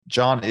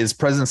John is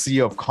president and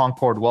CEO of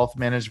Concord Wealth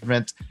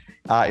Management.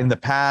 In the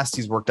past,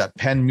 he's worked at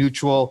Penn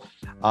Mutual,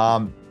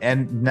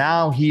 and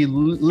now he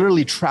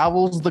literally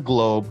travels the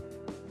globe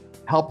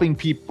helping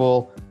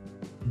people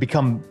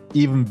become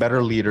even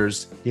better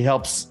leaders. He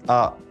helps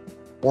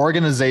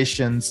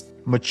organizations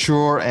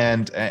mature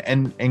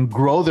and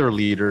grow their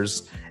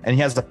leaders, and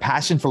he has a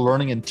passion for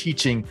learning and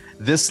teaching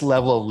this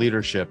level of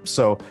leadership.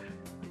 So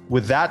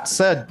with that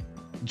said,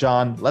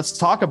 John, let's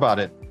talk about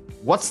it.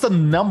 What's the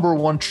number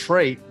one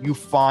trait you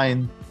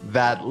find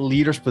that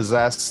leaders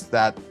possess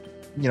that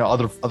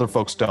other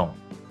folks don't?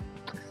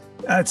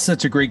 That's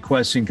such a great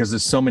question because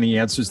there's so many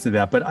answers to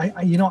that. But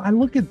I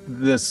look at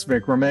this,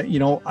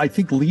 Vikram. I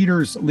think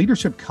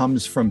leadership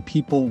comes from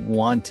people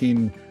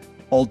wanting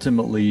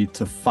ultimately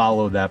to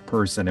follow that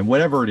person, and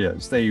whatever it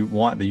is they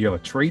want. That you have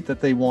a trait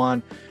that they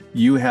want.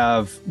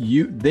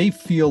 They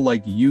feel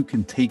like you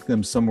can take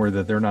them somewhere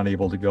that they're not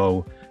able to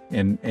go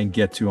and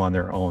get to on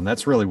their own.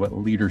 That's really what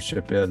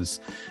leadership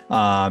is.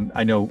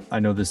 I know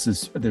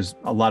there's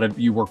a lot of,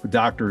 you work with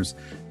doctors.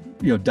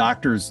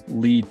 Doctors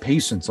lead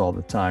patients all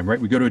the time, right?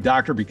 We go to a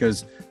doctor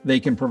because they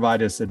can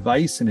provide us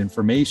advice and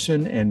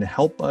information and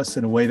help us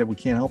in a way that we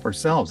can't help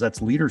ourselves.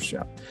 That's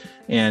leadership.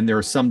 And there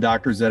are some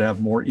doctors that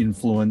have more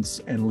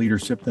influence and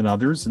leadership than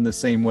others, in the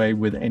same way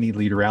with any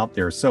leader out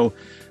there. So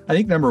I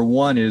think number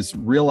one is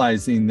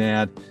realizing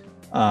that,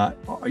 are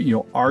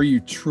you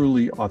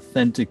truly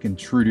authentic and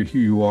true to who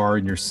you are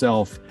and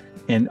yourself?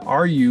 And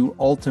are you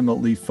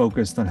ultimately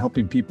focused on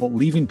helping people,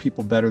 leaving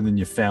people better than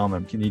you found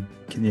them?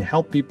 Can you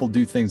help people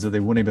do things that they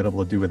wouldn't have been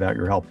able to do without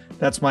your help?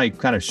 That's my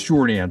kind of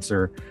short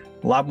answer.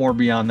 A lot more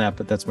beyond that,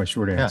 but that's my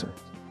short answer.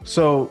 Yeah.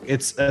 So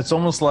it's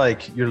almost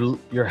like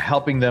you're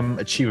helping them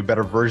achieve a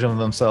better version of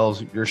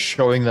themselves. You're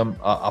showing them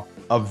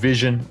a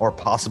vision or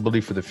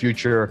possibility for the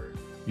future.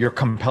 You're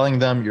compelling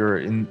them. You're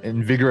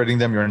invigorating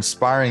them. You're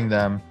inspiring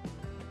them.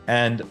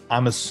 And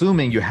I'm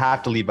assuming you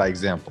have to lead by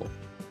example.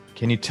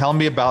 Can you tell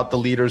me about the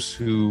leaders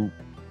who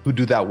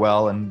do that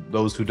well and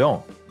those who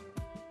don't?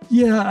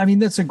 Yeah, I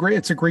mean, it's a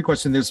great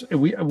question.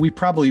 We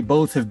probably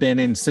both have been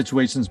in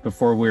situations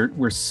before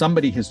where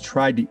somebody has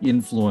tried to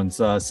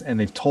influence us and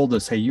they've told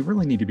us, hey, you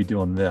really need to be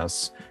doing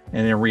this.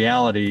 And in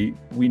reality,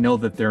 we know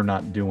that they're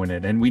not doing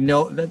it. And we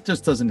know that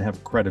just doesn't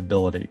have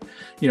credibility.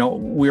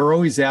 We're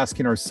always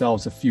asking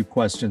ourselves a few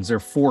questions. There are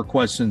 4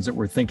 questions that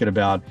we're thinking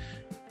about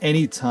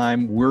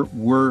anytime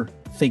we're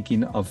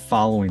thinking of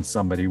following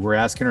somebody. We're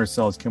asking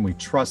ourselves, can we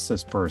trust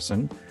this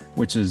person?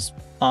 Which is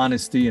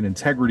honesty and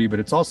integrity, but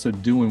it's also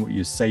doing what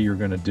you say you're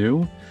going to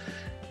do.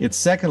 It's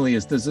secondly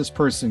is, does this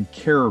person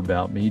care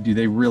about me? Do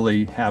they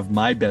really have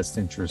my best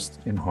interest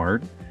in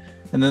heart?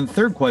 And then the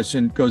third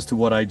question goes to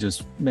what I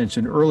just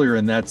mentioned earlier,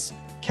 and that's,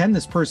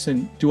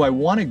 do I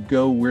want to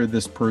go where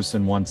this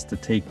person wants to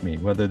take me?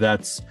 Whether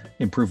that's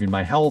improving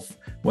my health,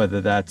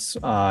 whether that's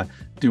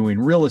doing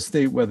real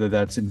estate, whether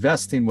that's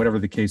investing, whatever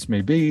the case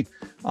may be,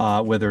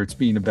 whether it's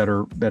being a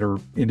better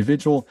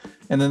individual.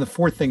 And then the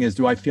fourth thing is,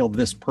 do I feel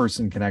this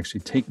person can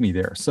actually take me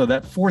there? So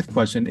that fourth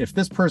question, if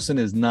this person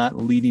is not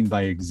leading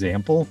by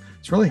example,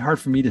 it's really hard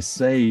for me to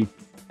say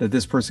that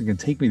this person can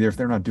take me there if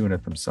they're not doing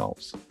it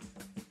themselves.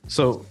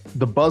 So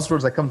the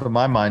buzzwords that come to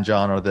my mind,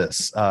 John, are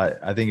this.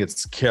 I think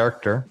it's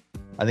character.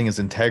 I think it's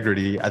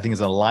integrity. I think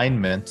it's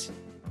alignment.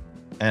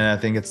 And I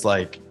think it's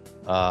like,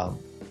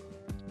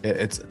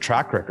 it's a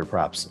track record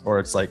perhaps, or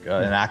it's like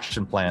an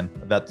action plan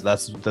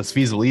that's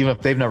feasible. Even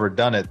if they've never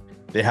done it,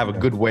 they have a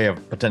good way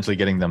of potentially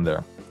getting them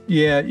there.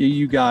 Yeah,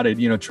 you got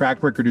it.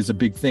 Track record is a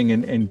big thing,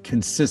 and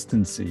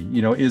consistency.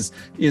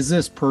 Is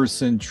this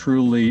person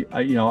truly,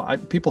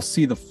 people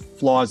see the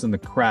flaws and the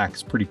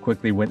cracks pretty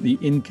quickly when the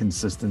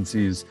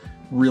inconsistencies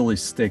really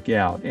stick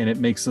out, and it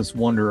makes us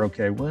wonder,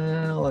 okay,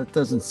 well, it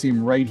doesn't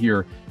seem right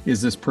here.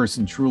 Is this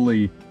person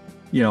truly,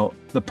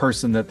 the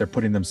person that they're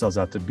putting themselves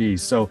out to be?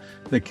 So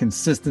the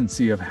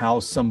consistency of how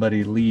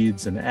somebody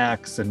leads and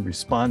acts and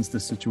responds to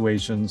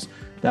situations,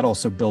 that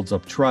also builds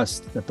up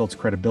trust, that builds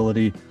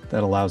credibility,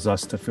 that allows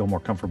us to feel more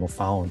comfortable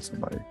following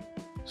somebody.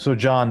 So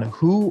John,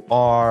 who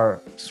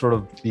are sort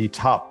of the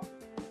top,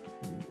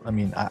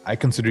 I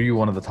consider you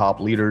one of the top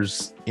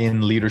leaders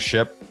in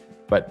leadership,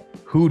 but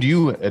who do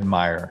you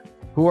admire?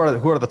 Who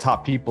are the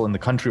top people in the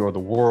country or the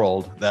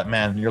world that,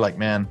 you're like,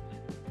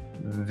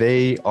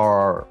 they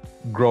are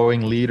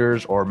growing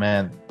leaders, or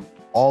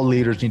all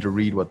leaders need to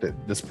read what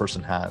this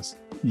person has?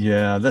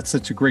 Yeah, that's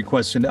such a great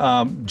question.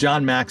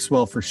 John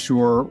Maxwell, for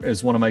sure,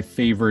 is one of my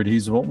favorite.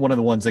 He's one of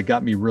the ones that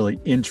got me really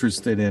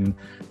interested in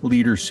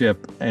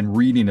leadership and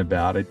reading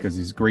about it, because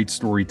he's a great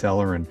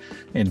storyteller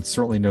and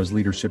certainly knows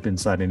leadership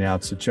inside and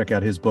out. So check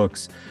out his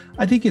books.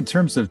 I think in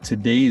terms of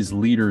today's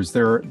leaders,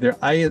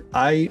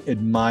 I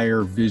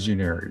admire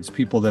visionaries,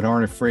 people that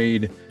aren't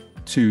afraid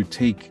to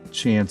take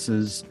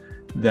chances,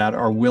 that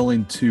are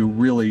willing to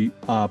really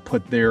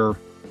put their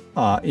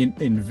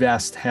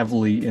invest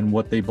heavily in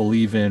what they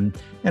believe in,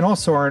 and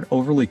also aren't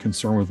overly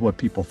concerned with what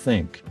people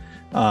think.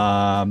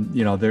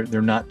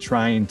 They're not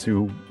trying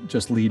to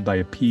just lead by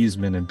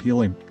appeasement and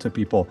appealing to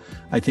people.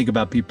 I think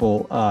about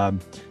people,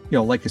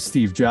 like a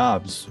Steve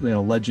Jobs,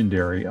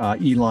 legendary,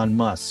 Elon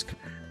Musk.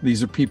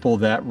 These are people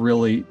that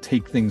really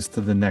take things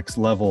to the next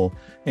level.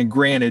 And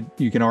granted,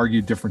 you can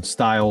argue different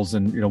styles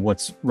and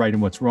what's right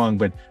and what's wrong,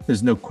 but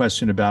there's no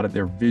question about it.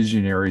 They're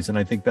visionaries. And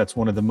I think that's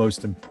one of the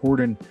most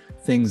important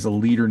things a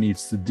leader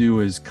needs to do,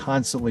 is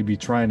constantly be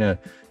trying to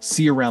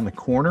see around the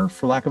corner,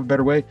 for lack of a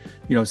better way,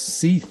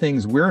 see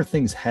things, where are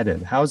things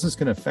headed? How is this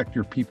going to affect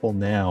your people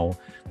now?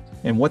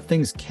 And what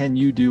things can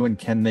you do and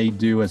can they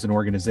do as an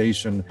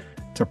organization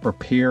to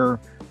prepare,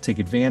 take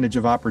advantage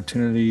of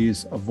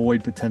opportunities,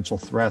 avoid potential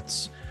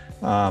threats?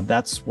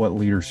 That's what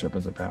leadership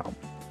is about.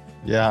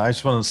 Yeah, I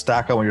just want to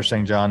stack on what you're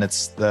saying, John.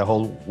 It's the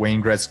whole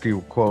Wayne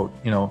Gretzky quote,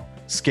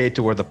 skate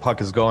to where the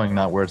puck is going,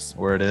 not where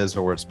it is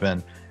or where it's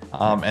been.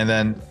 And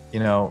then,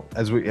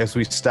 as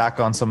we stack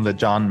on some of the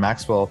John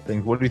Maxwell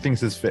things, what do you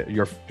think is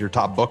your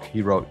top book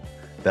he wrote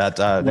that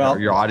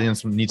your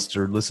audience needs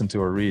to listen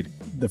to or read?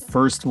 The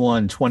first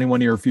one,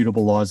 21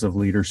 Irrefutable Laws of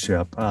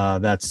Leadership.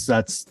 That's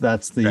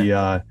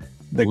the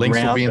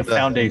links will be in the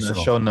foundation. In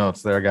the show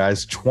notes there,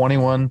 guys.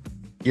 21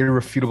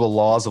 Irrefutable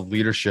Laws of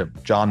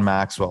Leadership, John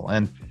Maxwell.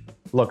 And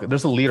look,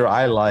 there's a leader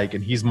I like,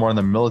 and he's more in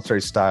the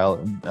military style,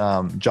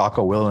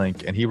 Jocko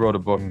Willink, and he wrote a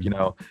book,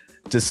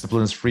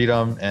 Discipline's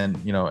Freedom, and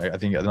I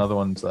think another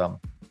one's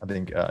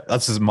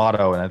that's his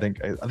motto, and I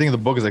think the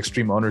book is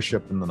Extreme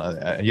Ownership, and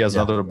then he has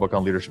another book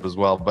on leadership as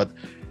well. But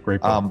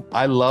great book.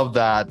 I love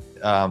that,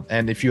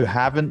 and if you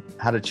haven't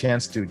had a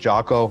chance to,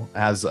 Jocko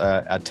has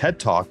a TED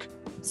Talk.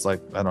 It's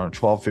like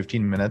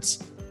 12-15 minutes,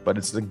 but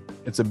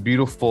it's a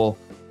beautiful,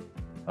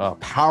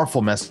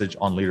 powerful message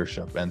on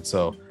leadership. And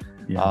so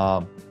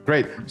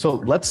great. So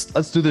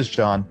let's do this,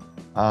 John.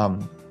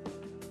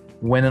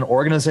 When an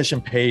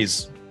organization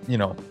pays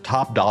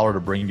top dollar to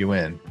bring you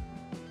in,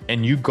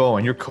 and you go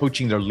and you're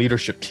coaching their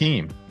leadership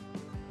team,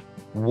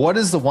 what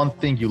is the one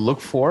thing you look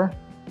for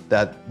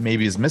that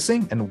maybe is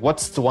missing, and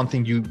what's the one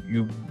thing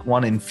you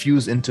want to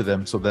infuse into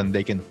them so then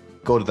they can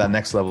go to that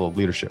next level of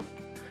leadership?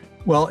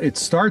 Well, it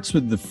starts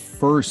with the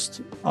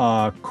first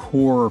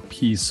core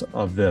piece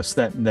of this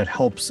that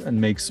helps and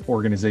makes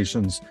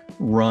organizations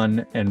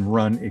run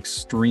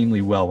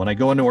extremely well. When I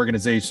go into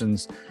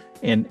organizations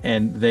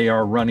and they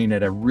are running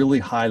at a really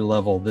high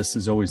level, this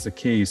is always the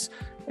case.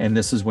 And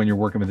this is when you're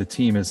working with a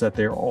team, is that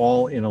they're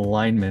all in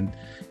alignment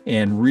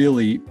and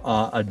really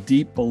a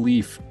deep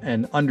belief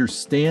and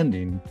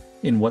understanding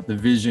in what the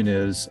vision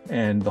is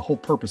and the whole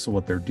purpose of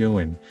what they're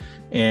doing.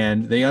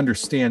 And they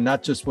understand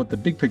not just what the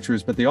big picture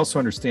is, but they also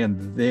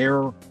understand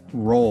their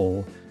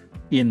role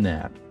in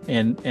that.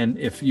 And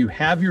if you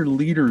have your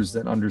leaders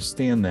that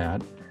understand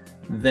that,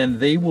 then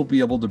they will be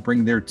able to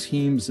bring their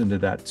teams into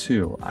that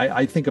too.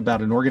 I think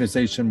about an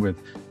organization with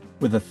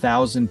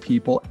 1,000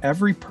 people.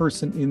 Every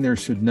person in there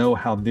should know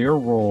how their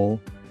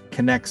role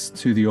connects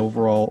to the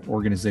overall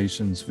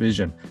organization's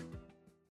vision.